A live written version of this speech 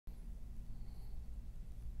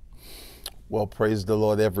Well, praise the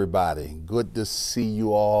Lord, everybody. Good to see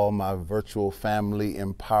you all, my virtual family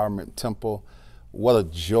empowerment temple. What a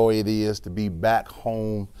joy it is to be back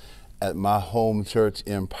home at my home church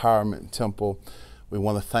empowerment temple. We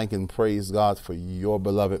want to thank and praise God for your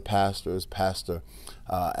beloved pastors, Pastor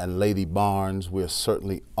and Lady Barnes. We're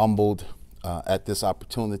certainly humbled at this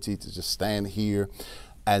opportunity to just stand here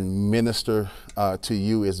and minister to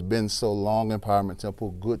you. It's been so long, Empowerment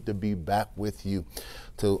Temple. Good to be back with you.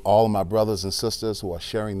 To all of my brothers and sisters who are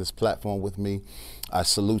sharing this platform with me, I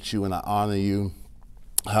salute you and I honor you.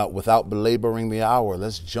 Without belaboring the hour,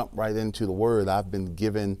 let's jump right into the word. I've been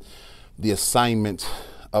given the assignment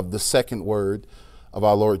of the second word of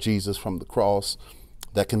our Lord Jesus from the cross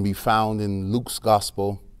that can be found in Luke's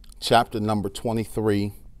Gospel, chapter number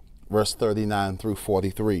 23, verse 39 through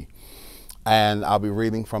 43. And I'll be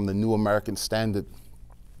reading from the New American Standard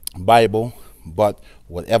Bible, but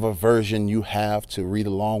whatever version you have to read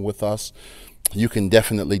along with us, you can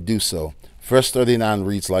definitely do so. Verse 39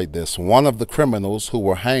 reads like this: One of the criminals who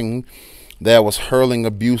were hanged there was hurling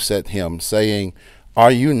abuse at him, saying,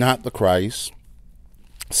 "Are you not the Christ?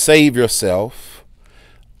 Save yourself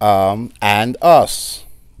and us."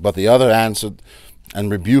 But the other answered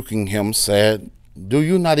and rebuking him said, "Do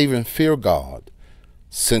you not even fear God,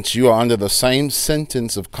 since you are under the same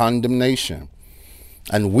sentence of condemnation?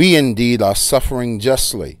 And we indeed are suffering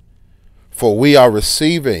justly, for we are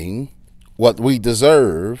receiving what we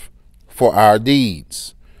deserve for our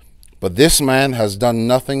deeds. But this man has done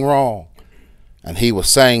nothing wrong." And he was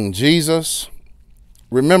saying, "Jesus,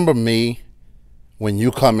 remember me when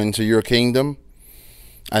you come into your kingdom."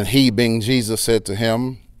 And he, being Jesus, said to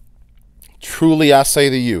him, "Truly I say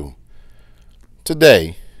to you,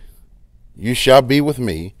 today you shall be with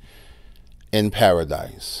me in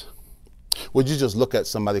paradise." Would you just look at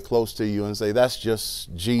somebody close to you and say, that's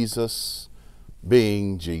just Jesus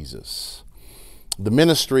being Jesus? The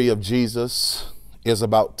ministry of Jesus is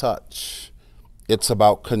about touch. It's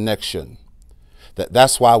about connection.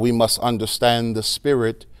 That's why we must understand the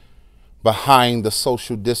spirit behind the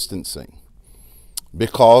social distancing,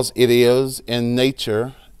 because it is in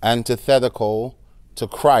nature antithetical to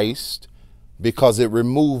Christ, because it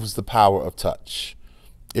removes the power of touch.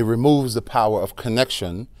 It removes the power of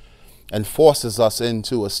connection and forces us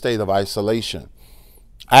into a state of isolation.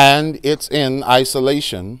 And it's in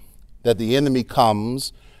isolation that the enemy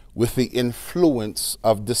comes with the influence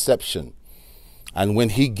of deception. And when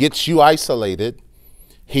he gets you isolated,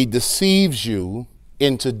 he deceives you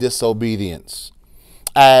into disobedience.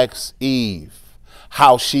 Ask Eve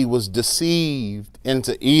how she was deceived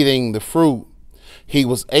into eating the fruit. He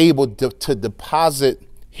was able to deposit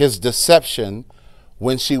his deception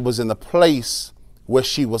when she was in a place where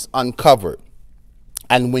she was uncovered.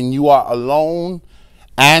 And when you are alone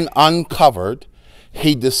and uncovered,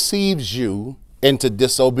 he deceives you into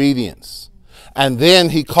disobedience. And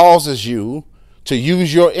then he causes you to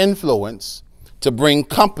use your influence to bring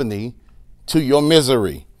company to your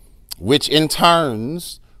misery, which in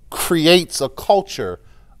turns creates a culture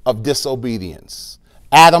of disobedience.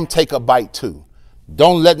 Adam, take a bite too.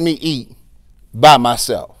 Don't let me eat by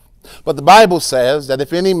myself. But the Bible says that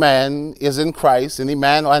if any man is in Christ, any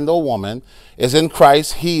man and or woman is in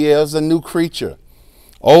Christ, he is a new creature.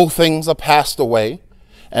 Old things are passed away,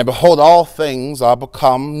 and behold, all things are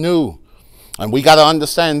become new. And we got to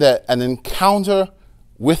understand that an encounter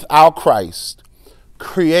with our Christ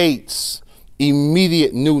creates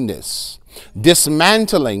immediate newness,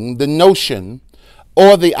 dismantling the notion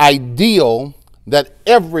or the ideal that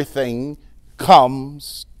everything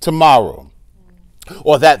comes tomorrow,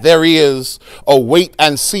 or that there is a wait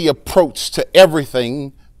and see approach to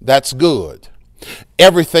everything that's good.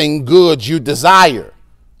 Everything good you desire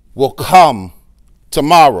will come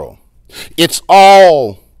tomorrow. It's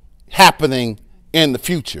all happening in the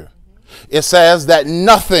future. It says that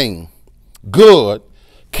nothing good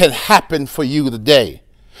can happen for you today.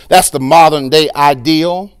 That's the modern day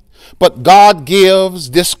ideal. But God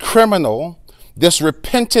gives this criminal, this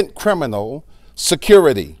repentant criminal,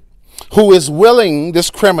 security, who is willing, this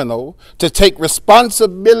criminal, to take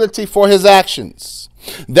responsibility for his actions.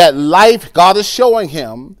 That life, God is showing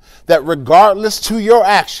him that regardless to your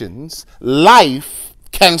actions, life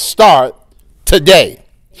can start today.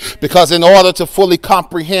 Because in order to fully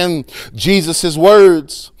comprehend Jesus'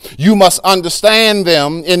 words, you must understand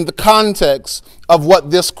them in the context of what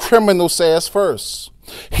this criminal says first.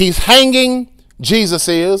 He's hanging, Jesus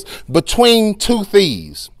is, between two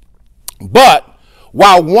thieves. But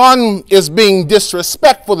while one is being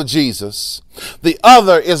disrespectful to Jesus, the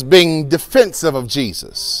other is being defensive of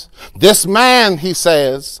Jesus. This man, he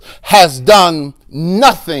says, has done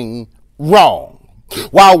nothing wrong.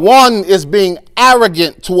 While one is being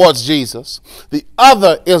arrogant towards Jesus, the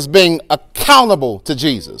other is being accountable to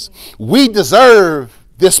Jesus. We deserve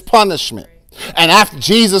this punishment. And after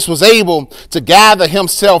Jesus was able to gather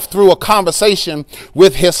himself through a conversation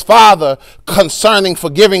with his Father concerning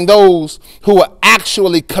forgiving those who were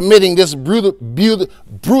actually committing this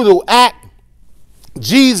brutal act,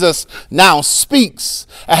 Jesus now speaks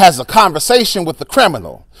and has a conversation with the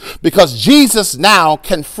criminal, because Jesus now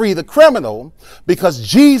can free the criminal, because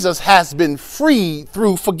Jesus has been freed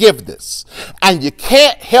through forgiveness. And you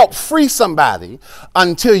can't help free somebody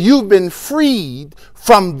until you've been freed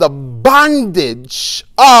from the bondage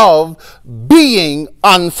of being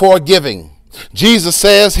unforgiving. Jesus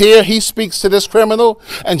says here, he speaks to this criminal,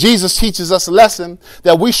 and Jesus teaches us a lesson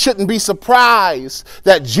that we shouldn't be surprised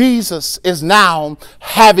that Jesus is now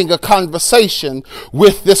having a conversation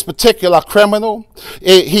with this particular criminal.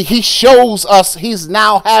 He shows us he's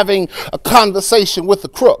now having a conversation with the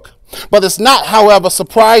crook. But it's not, however,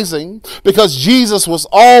 surprising, because Jesus was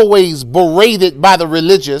always berated by the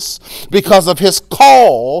religious because of his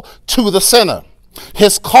call to the sinner,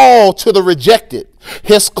 his call to the rejected,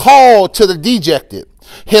 his call to the dejected,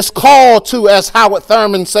 his call to, as Howard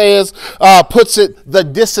Thurman says, puts it, the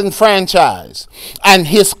disenfranchised, and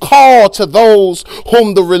his call to those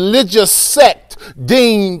whom the religious sect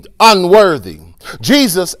deemed unworthy.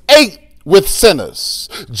 Jesus ate with sinners.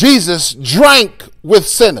 Jesus drank with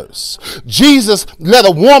sinners. Jesus let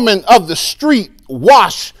a woman of the street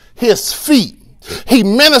wash his feet. He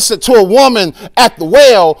ministered to a woman at the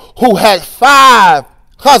well who had 5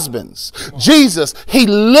 husbands. Jesus, he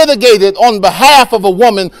litigated on behalf of a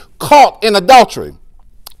woman caught in adultery.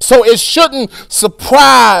 So it shouldn't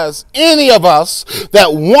surprise any of us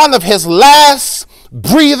that one of his last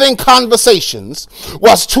breathing conversations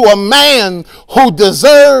was to a man who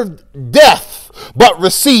deserved death but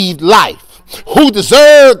received life, who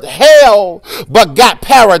deserved hell but got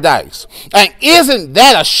paradise. And isn't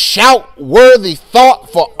that a shout-worthy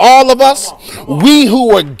thought for all of us? We who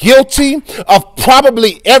were guilty of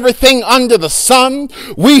probably everything under the sun,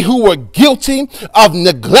 we who were guilty of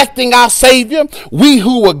neglecting our Savior, we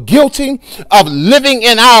who were guilty of living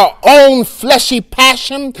in our own fleshy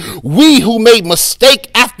passion, we who made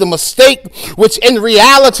mistake after mistake, which in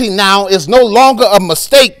reality now is no longer a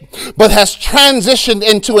mistake, but has transitioned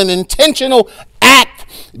into an intentional act,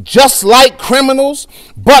 just like criminals,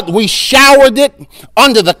 but we showered it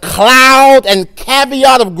under the cloud and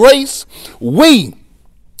caveat of grace. We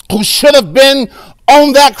who should have been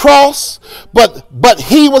on that cross, but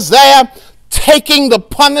he was there taking the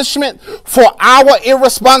punishment for our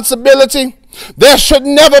irresponsibility. There should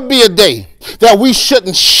never be a day that we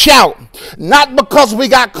shouldn't shout, not because we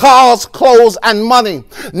got cars, clothes, and money,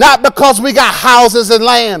 not because we got houses and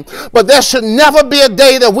land, but there should never be a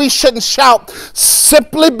day that we shouldn't shout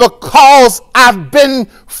simply because I've been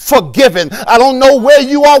forgiven. I don't know where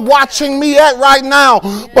you are watching me at right now,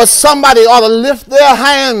 but somebody ought to lift their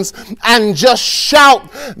hands and just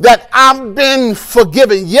shout that I've been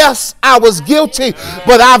forgiven. Yes, I was guilty,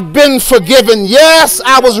 but I've been forgiven. Yes,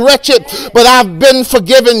 I was wretched, but I've been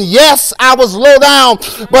forgiven. Yes, I was low down,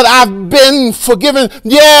 but I've been forgiven.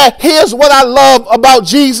 Yeah, here's what I love about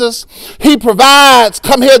Jesus. He provides,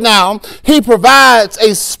 come here now, he provides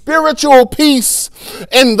a spiritual peace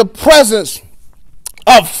in the presence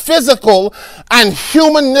of physical and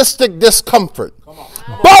humanistic discomfort.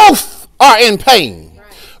 Both are in pain.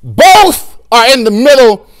 Both are in the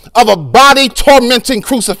middle of a body tormenting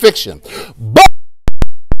crucifixion. Both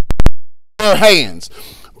are hands.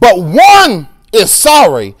 But one is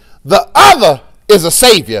sorry, the other is a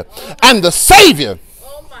Savior. And the Savior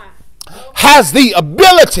has the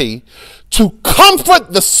ability to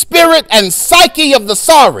comfort the spirit and psyche of the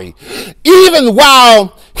sorry, even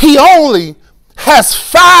while he only has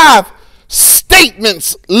 5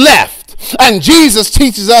 statements left. And Jesus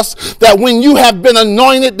teaches us that when you have been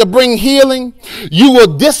anointed to bring healing, you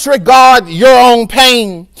will disregard your own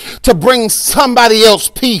pain to bring somebody else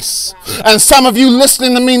peace. And some of you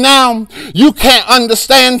listening to me now, you can't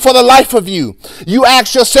understand for the life of you. You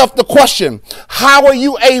ask yourself the question, how are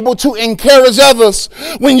you able to encourage others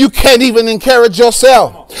when you can't even encourage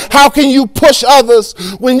yourself? How can you push others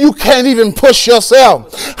when you can't even push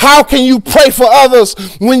yourself? How can you pray for others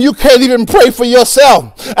when you can't even pray for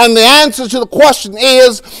yourself? And the answer to the question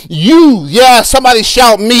is you, yeah, somebody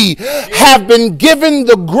shout me, have been given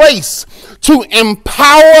the grace to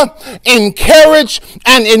empower, encourage,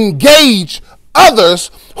 and engage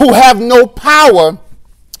others who have no power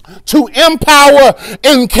to empower,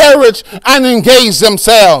 encourage, and engage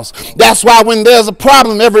themselves. That's why when there's a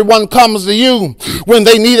problem, everyone comes to you. When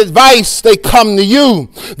they need advice, they come to you.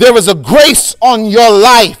 There is a grace on your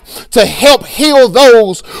life to help heal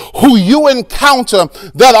those who you encounter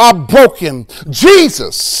that are broken.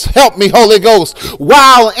 Jesus, help me, Holy Ghost,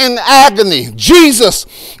 while in agony. Jesus,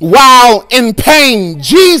 while in pain.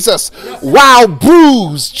 Jesus, while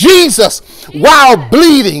bruised. Jesus, while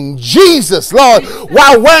bleeding. Jesus, Lord,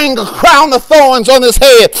 while wearing a crown of thorns on his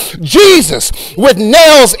head. Jesus, with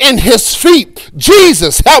nails in his feet.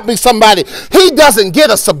 Jesus, help me somebody. He doesn't get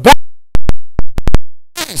a sabbatical.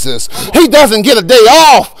 Jesus, he doesn't get a day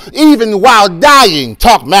off even while dying.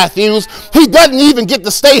 Talk Matthews. He doesn't even get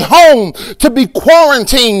to stay home to be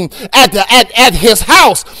quarantined at his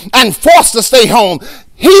house and forced to stay home.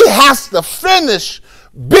 He has to finish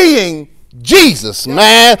being Jesus,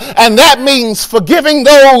 man. And that means forgiving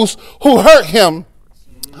those who hurt him,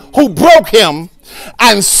 who broke him,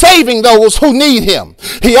 and saving those who need him.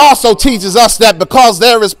 He also teaches us that because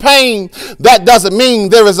there is pain, that doesn't mean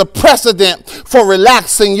there is a precedent for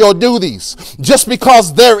relaxing your duties. Just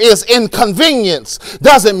because there is inconvenience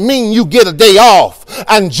doesn't mean you get a day off.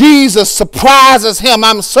 And Jesus surprises him,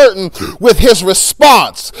 I'm certain, with his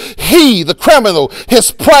response. He, the criminal,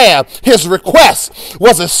 his prayer, his request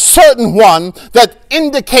was a certain one that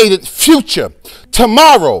indicated future,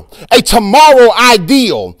 tomorrow, a tomorrow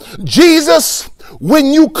ideal. Jesus, when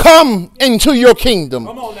you come into your kingdom,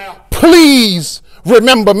 please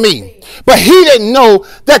remember me. But he didn't know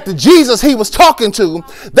that the Jesus he was talking to,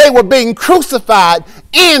 they were being crucified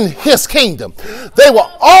in his kingdom. They were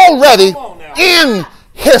already in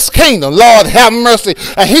his kingdom. Lord have mercy.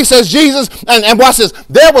 And he says, Jesus, and watch this,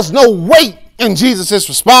 there was no wait in Jesus'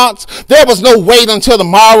 response. There was no wait until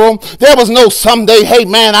tomorrow. There was no someday, hey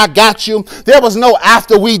man, I got you. There was no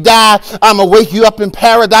after we die, I'm going to wake you up in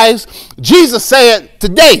paradise. Jesus said,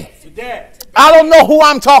 today. I don't know who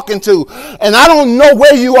I'm talking to, and I don't know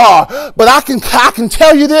where you are, but I can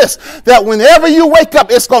tell you this, that whenever you wake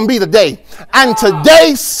up, it's going to be today. And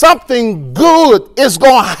today, something good is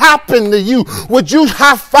going to happen to you. Would you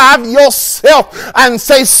high-five yourself and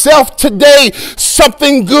say, self, today,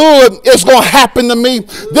 something good is going to happen to me?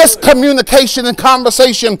 This communication and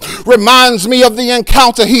conversation reminds me of the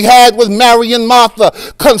encounter he had with Mary and Martha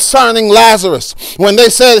concerning Lazarus. When they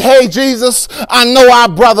said, hey, Jesus, I know our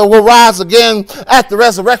brother will rise again at the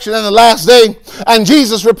resurrection in the last day. And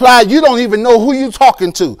Jesus replied, you don't even know who you're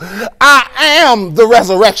talking to. I am the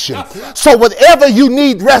resurrection. So whatever you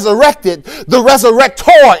need resurrected, the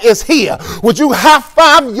resurrector is here. Would you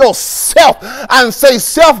high-five yourself and say,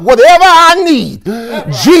 self, whatever I need,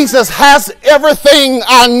 Jesus has everything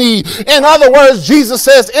I need. In other words, Jesus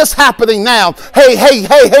says, it's happening now.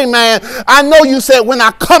 Hey, man, I know you said when I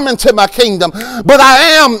come into my kingdom, but I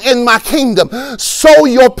am in my kingdom. So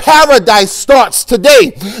your paradise starts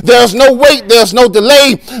today. There's no wait, there's no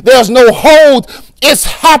delay, there's no hold. It's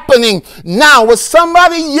happening now. Would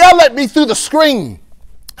somebody yell at me through the screen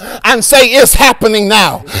and say it's happening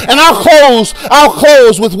now? And I'll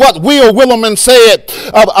close with what Will Willerman said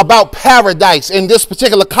about paradise in this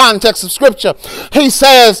particular context of scripture. He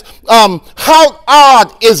says, how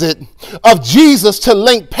odd is it of Jesus to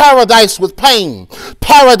link paradise with pain,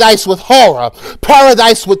 paradise with horror,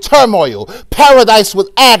 paradise with turmoil, paradise with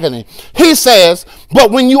agony. He says,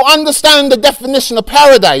 but when you understand the definition of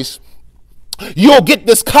paradise, you'll get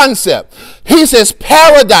this concept. He says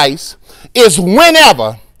paradise is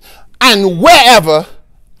whenever and wherever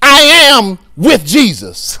I am with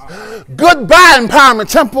Jesus. Goodbye,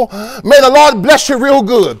 Empowerment Temple. May the Lord bless you real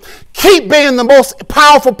good. Keep being the most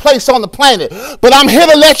powerful place on the planet. But I'm here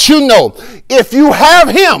to let you know, if you have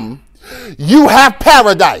him, you have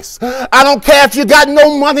paradise. I don't care if you got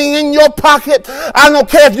no money in your pocket. I don't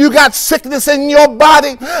care if you got sickness in your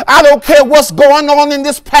body. I don't care what's going on in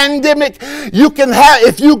this pandemic. You can have,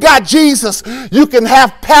 if you got Jesus, you can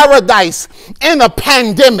have paradise in a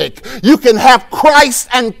pandemic. You can have Christ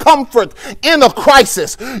and comfort in a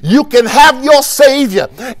crisis. You can have your Savior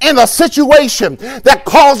in a situation that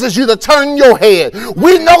causes you to turn your head.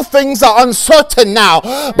 We know things are uncertain now,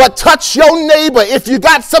 but touch your neighbor if you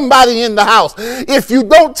got somebody in the house. If you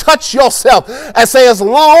don't touch yourself and say, as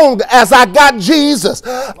long as I got Jesus,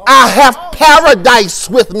 I have paradise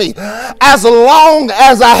with me. As long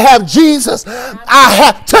as I have Jesus, I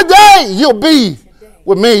have, today you'll be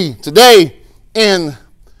with me today in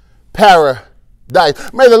paradise.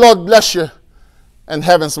 May the Lord bless you and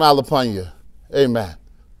heaven smile upon you. Amen.